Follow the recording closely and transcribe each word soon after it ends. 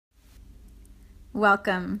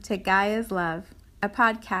Welcome to Gaia's Love, a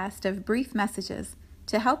podcast of brief messages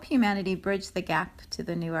to help humanity bridge the gap to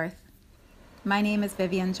the new earth. My name is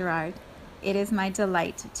Vivian Gerard. It is my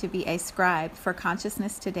delight to be a scribe for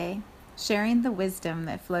consciousness today, sharing the wisdom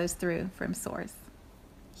that flows through from Source.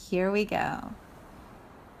 Here we go.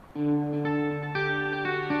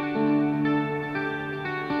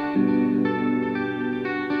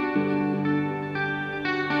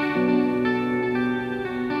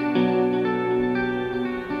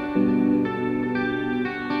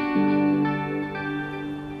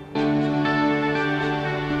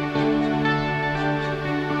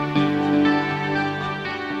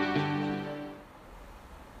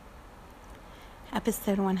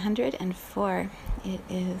 Episode 104. It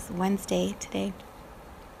is Wednesday today.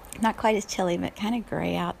 Not quite as chilly, but kind of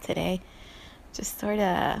gray out today. Just sort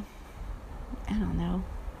of,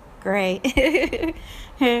 gray.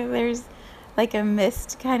 There's like a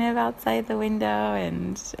mist kind of outside the window,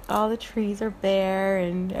 and all the trees are bare,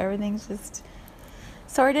 and everything's just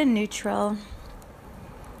sort of neutral.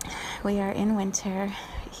 We are in winter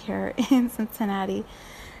here in Cincinnati.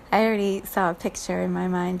 I already saw a picture in my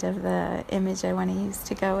mind of the image I want to use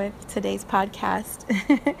to go with today's podcast.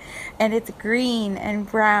 And it's green and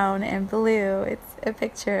brown and blue. It's a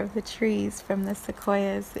picture of the trees from the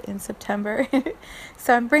sequoias in September.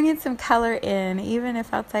 So I'm bringing some color in, even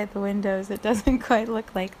if outside the windows it doesn't quite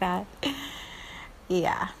look like that.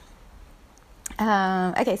 Yeah.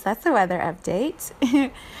 Okay, so that's the weather update.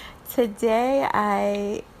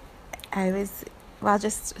 Today I'll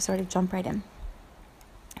just sort of jump right in.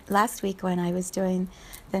 Last week when I was doing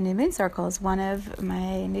the new moon circles, one of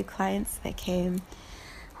my new clients that came,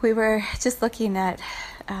 we were just looking at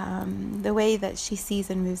the way that she sees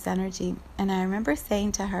and moves energy. And I remember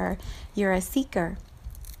saying to her, "You're a seeker."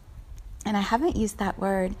 And I haven't used that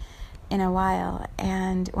word in a while.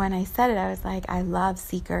 And when I said it, I was like, I love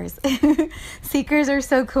seekers. Seekers are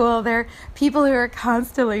so cool. They're people who are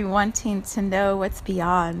constantly wanting to know what's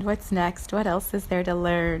beyond, what's next, what else is there to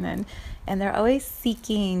learn. And they're always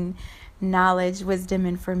seeking knowledge, wisdom,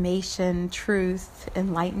 information, truth,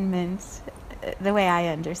 enlightenment, the way I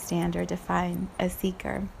understand or define a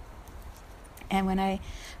seeker. And when I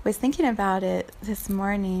was thinking about it this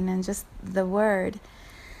morning and just the word,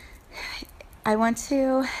 I want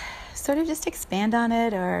to sort of just expand on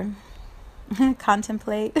it or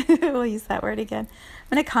contemplate. We'll use that word again.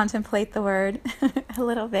 I'm going to contemplate the word a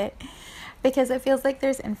little bit, because it feels like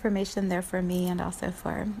there's information there for me and also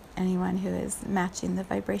for anyone who is matching the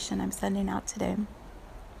vibration I'm sending out today.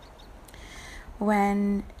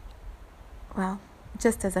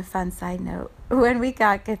 Just as a fun side note, when we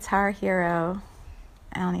got Guitar Hero,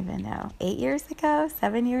 I don't even know,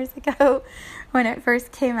 7 years ago, when it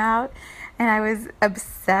first came out, and I was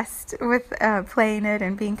obsessed with playing it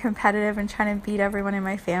and being competitive and trying to beat everyone in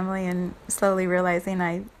my family, and slowly realizing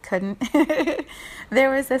I couldn't. There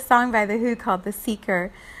was a song by The Who called The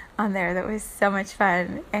Seeker on there that was so much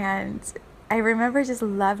fun, and I remember just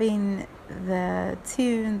loving the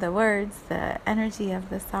tune, the words, the energy of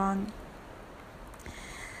the song.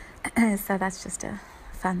 So that's just a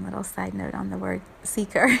fun little side note on the word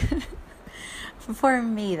seeker. For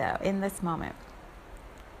me, though, in this moment,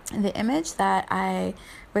 the image that I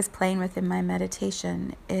was playing with in my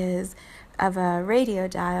meditation is of a radio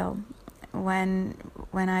dial. When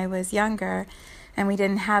I was younger and we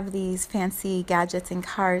didn't have these fancy gadgets and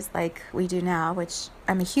cars like we do now, which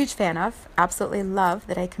I'm a huge fan of, absolutely love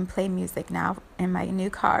that I can play music now in my new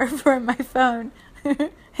car from my phone.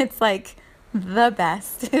 It's like the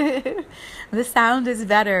best. The sound is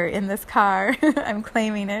better in this car. I'm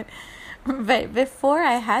claiming it. But before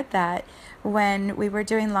I had that, when we were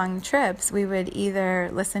doing long trips, we would either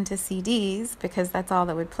listen to CDs, because that's all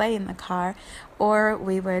that would play in the car, or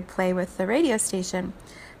we would play with the radio station.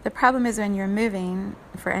 The problem is when you're moving,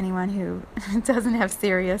 for anyone who doesn't have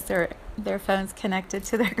Sirius or their phones connected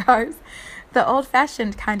to their cars, the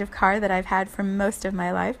old-fashioned kind of car that I've had for most of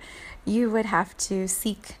my life, you would have to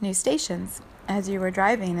seek new stations as you were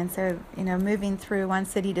driving. And so, moving through one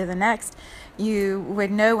city to the next, you would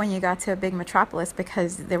know when you got to a big metropolis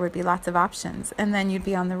because there would be lots of options. And then you'd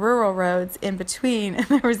be on the rural roads in between and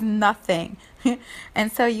there was nothing.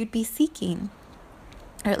 And so you'd be seeking,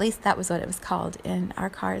 or at least that was what it was called in our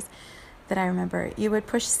cars that I remember. You would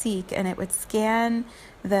push seek and it would scan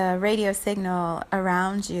the radio signal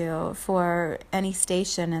around you for any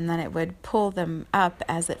station, and then it would pull them up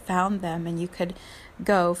as it found them, and you could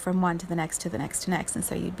go from one to the next to the next to next. And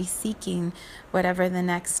so you'd be seeking whatever the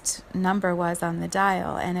next number was on the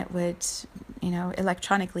dial, and it would,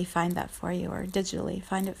 electronically find that for you, or digitally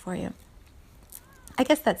find it for you. I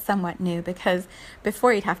guess that's somewhat new, because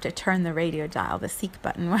before you'd have to turn the radio dial. The seek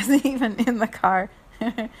button wasn't even in the car.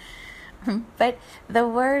 But the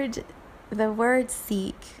word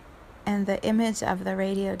seek and the image of the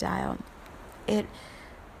radio dial, it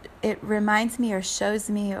it reminds me or shows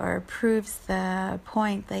me or proves the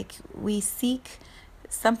point, like we seek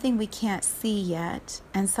something we can't see yet,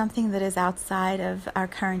 and something that is outside of our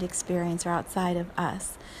current experience or outside of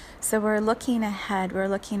us. So we're looking ahead, we're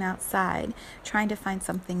looking outside, trying to find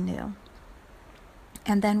something new.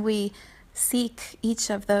 And then we seek each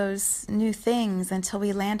of those new things until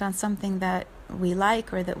we land on something that we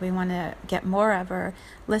like, or that we want to get more of or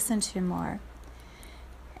listen to more.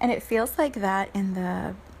 And it feels like that in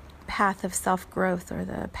the path of self-growth, or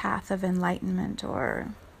the path of enlightenment,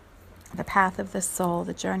 or the path of the soul,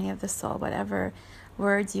 the journey of the soul, whatever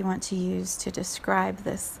words you want to use to describe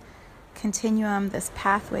this continuum, this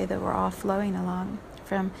pathway that we're all flowing along.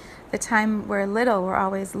 From the time we're little, we're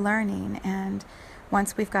always learning, and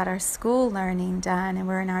once we've got our school learning done and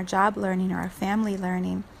we're in our job learning or our family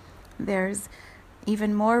learning, there's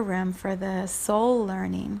even more room for the soul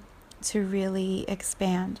learning to really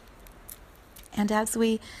expand. And as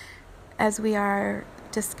we are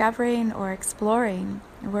discovering or exploring,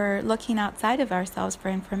 we're looking outside of ourselves for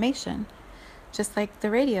information. Just like the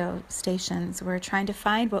radio stations, we're trying to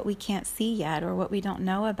find what we can't see yet or what we don't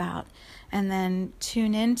know about, and then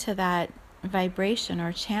tune into that vibration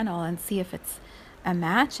or channel and see if it's a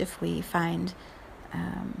match, if we find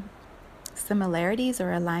similarities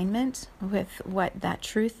or alignment with what that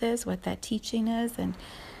truth is, what that teaching is. And,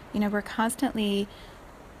 we're constantly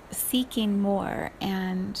seeking more,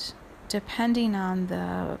 and depending on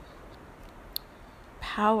the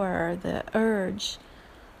power, the urge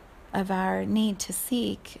of our need to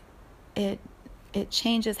seek, it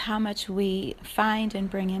changes how much we find and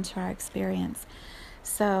bring into our experience.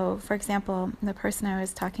 So, for example, the person I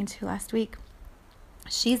was talking to last week,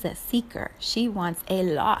 she's a seeker. She wants a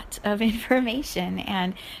lot of information,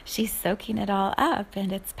 and she's soaking it all up,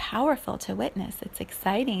 and it's powerful to witness. It's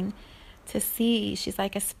exciting to see. She's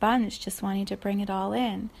like a sponge, just wanting to bring it all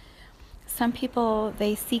in. Some people,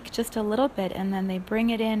 they seek just a little bit, and then they bring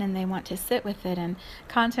it in, and they want to sit with it and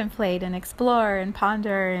contemplate and explore and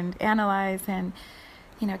ponder and analyze, and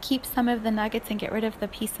keep some of the nuggets and get rid of the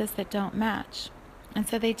pieces that don't match. And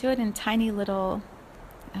so they do it in tiny little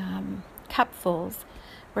cupfuls,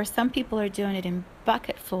 where some people are doing it in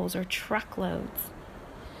bucketfuls or truckloads.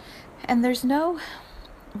 And there's no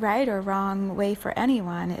right or wrong way for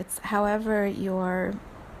anyone. It's however your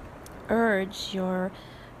urge, your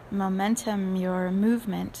momentum, your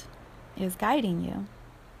movement is guiding you.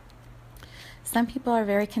 Some people are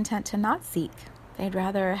very content to not seek. They'd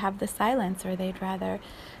rather have the silence, or they'd rather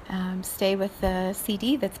stay with the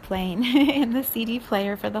CD that's playing in the CD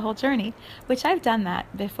player for the whole journey, which I've done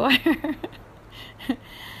that before.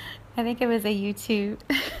 I think it was a U2.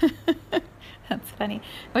 That's funny.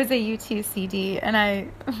 It was a U2 CD,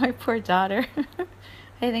 and my poor daughter,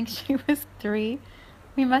 I think she was 3.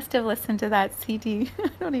 We must have listened to that CD.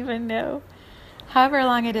 I don't even know. However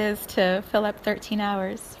long it is to fill up 13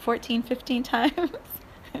 hours, 14, 15 times.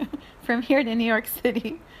 From here to New York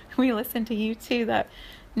City, we listened to U2, that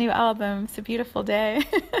new album, It's a Beautiful Day,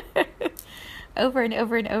 over and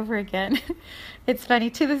over and over again. It's funny,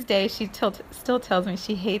 to this day, she still tells me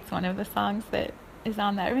she hates one of the songs that is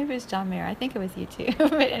on that. Or maybe it was John Mayer. I think it was U2.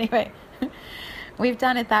 But anyway, we've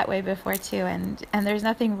done it that way before too, and there's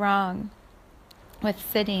nothing wrong with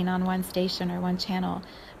sitting on one station or one channel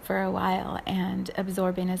for a while and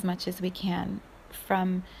absorbing as much as we can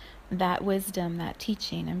from that wisdom, that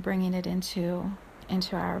teaching, and bringing it into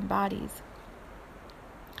our bodies.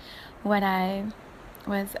 What I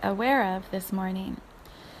was aware of this morning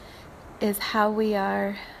is how we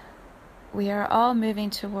are all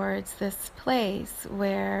moving towards this place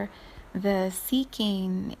where the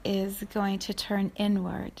seeking is going to turn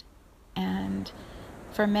inward. And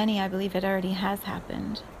for many, I believe it already has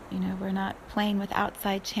happened. We're not playing with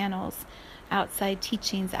outside channels, outside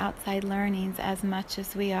teachings, outside learnings as much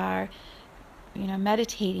as we are,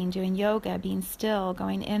 meditating, doing yoga, being still,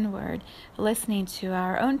 going inward, listening to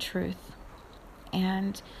our own truth.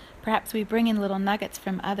 And perhaps we bring in little nuggets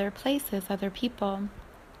from other places, other people,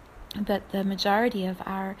 but the majority of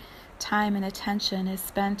our time and attention is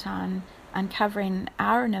spent on uncovering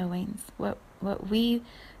our knowings, what we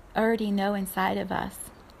already know inside of us.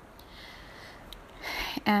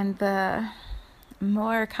 And the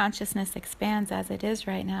more consciousness expands, as it is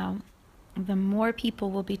right now, the more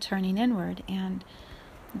people will be turning inward, and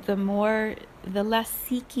the less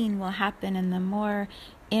seeking will happen, and the more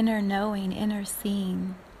inner knowing, inner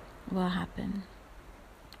seeing will happen.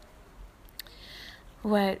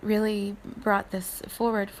 what really brought this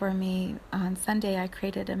forward for me, on Sunday, I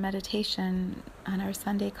created a meditation on our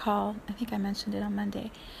Sunday call. I think I mentioned it on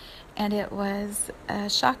Monday. And it was a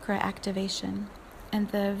chakra activation. And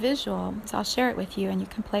the visual, so I'll share it with you and you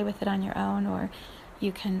can play with it on your own, or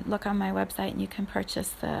you can look on my website and you can purchase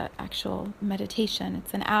the actual meditation.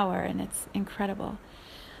 It's an hour and it's incredible.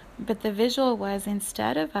 But the visual was,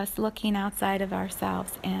 instead of us looking outside of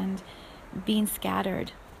ourselves and being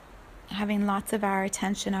scattered, having lots of our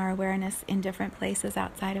attention, our awareness in different places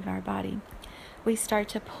outside of our body, we start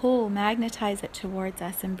to magnetize it towards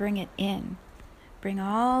us and bring it in. Bring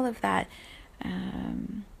all of that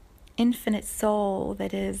infinite soul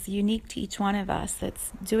that is unique to each one of us,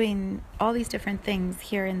 that's doing all these different things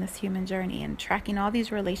here in this human journey and tracking all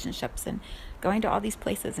these relationships and going to all these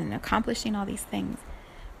places and accomplishing all these things.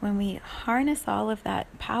 When we harness all of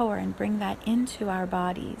that power and bring that into our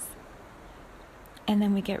bodies, and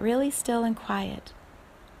then we get really still and quiet,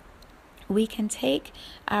 we can take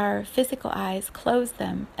our physical eyes, close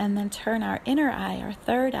them, and then turn our inner eye, our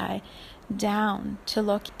third eye, down to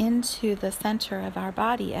look into the center of our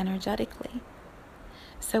body energetically.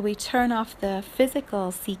 So we turn off the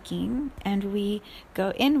physical seeking and we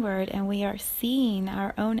go inward, and we are seeing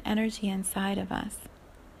our own energy inside of us.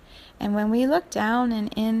 And when we look down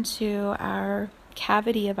and into our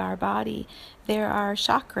cavity of our body, there are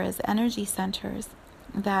chakras, energy centers,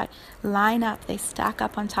 that line up, they stack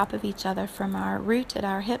up on top of each other from our root at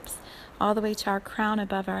our hips all the way to our crown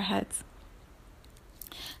above our heads.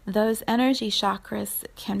 Those energy chakras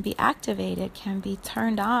can be activated, can be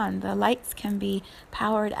turned on, the lights can be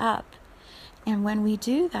powered up. And when we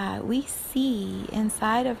do that, we see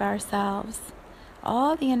inside of ourselves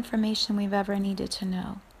all the information we've ever needed to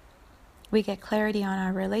know. We get clarity on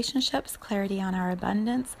our relationships, clarity on our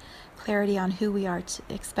abundance, clarity on who we are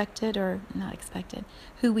expected or not expected,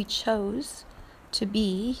 who we chose to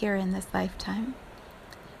be here in this lifetime,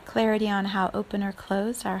 clarity on how open or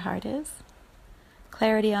closed our heart is,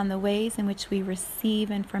 clarity on the ways in which we receive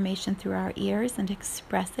information through our ears and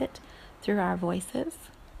express it through our voices,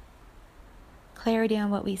 clarity on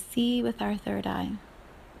what we see with our third eye,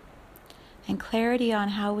 and clarity on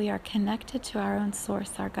how we are connected to our own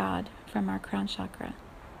source, our God, from our crown chakra.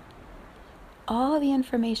 All the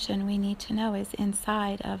information we need to know is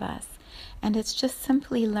inside of us. And it's just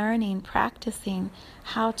simply learning, practicing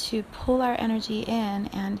how to pull our energy in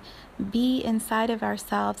and be inside of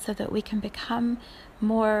ourselves so that we can become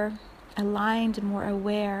more aligned, more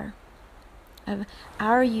aware of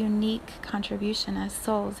our unique contribution as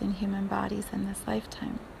souls in human bodies in this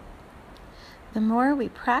lifetime. The more we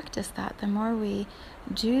practice that, the more we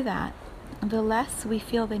do that, the less we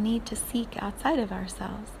feel the need to seek outside of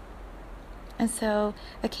ourselves. And so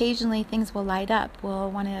occasionally things will light up. We'll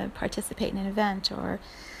want to participate in an event, or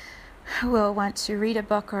we'll want to read a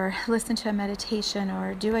book or listen to a meditation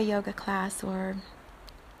or do a yoga class or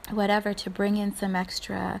whatever to bring in some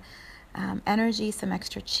extra energy, some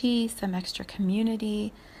extra chi, some extra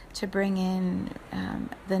community, to bring in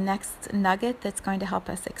the next nugget that's going to help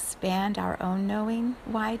us expand our own knowing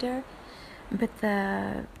wider. But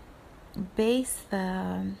the base,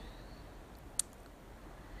 the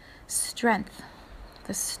strength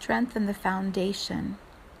and the foundation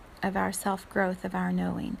of our self-growth, of our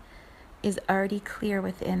knowing, is already clear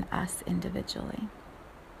within us individually.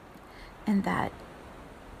 And that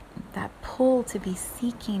pull to be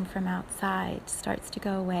seeking from outside starts to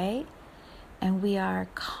go away, and we are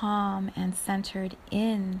calm and centered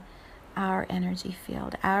in our energy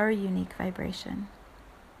field, our unique vibration.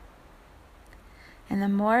 And the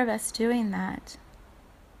more of us doing that,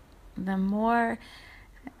 the more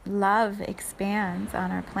love expands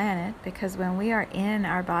on our planet, because when we are in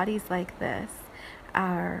our bodies like this,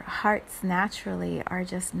 our hearts naturally are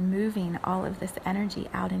just moving all of this energy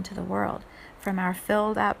out into the world from our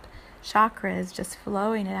filled up chakras, just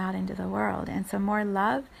flowing it out into the world. And so more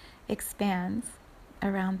love expands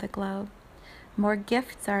around the globe. More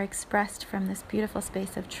gifts are expressed from this beautiful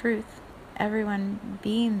space of truth, everyone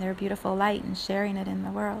being their beautiful light and sharing it in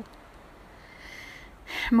the world.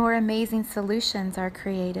 More amazing solutions are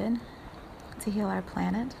created to heal our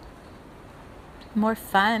planet. More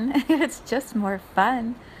fun. It's just more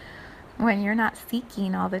fun when you're not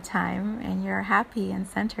seeking all the time and you're happy and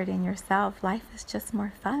centered in yourself. Life is just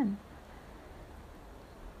more fun.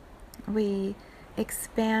 We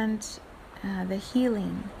expand the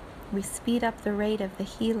healing. We speed up the rate of the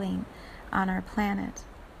healing on our planet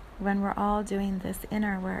when we're all doing this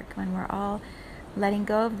inner work, when we're all letting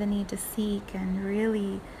go of the need to seek and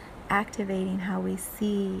really activating how we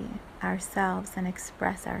see ourselves and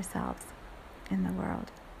express ourselves in the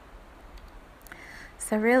world.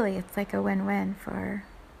 So really, it's like a win-win for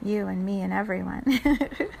you and me and everyone.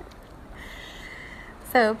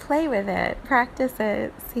 So play with it, practice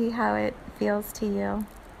it, see how it feels to you.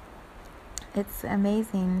 It's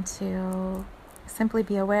amazing to simply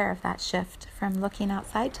be aware of that shift from looking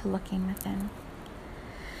outside to looking within.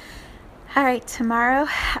 All right, tomorrow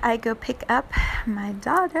I go pick up my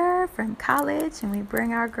daughter from college and we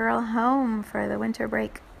bring our girl home for the winter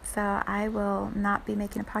break. So I will not be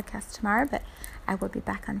making a podcast tomorrow, but I will be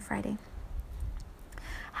back on Friday.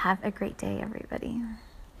 Have a great day, everybody.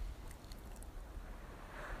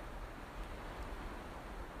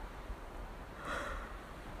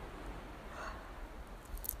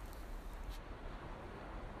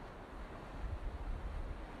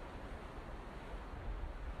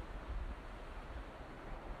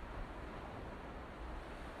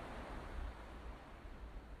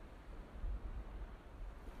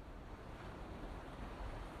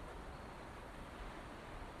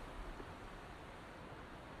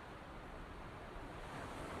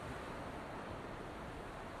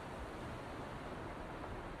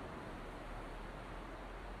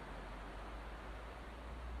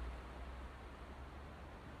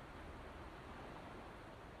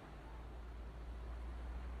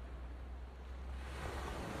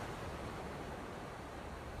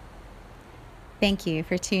 Thank you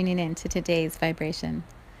for tuning in to today's vibration.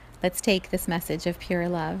 Let's take this message of pure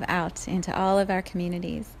love out into all of our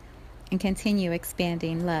communities and continue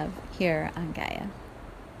expanding love here on Gaia.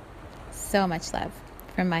 So much love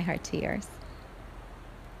from my heart to yours.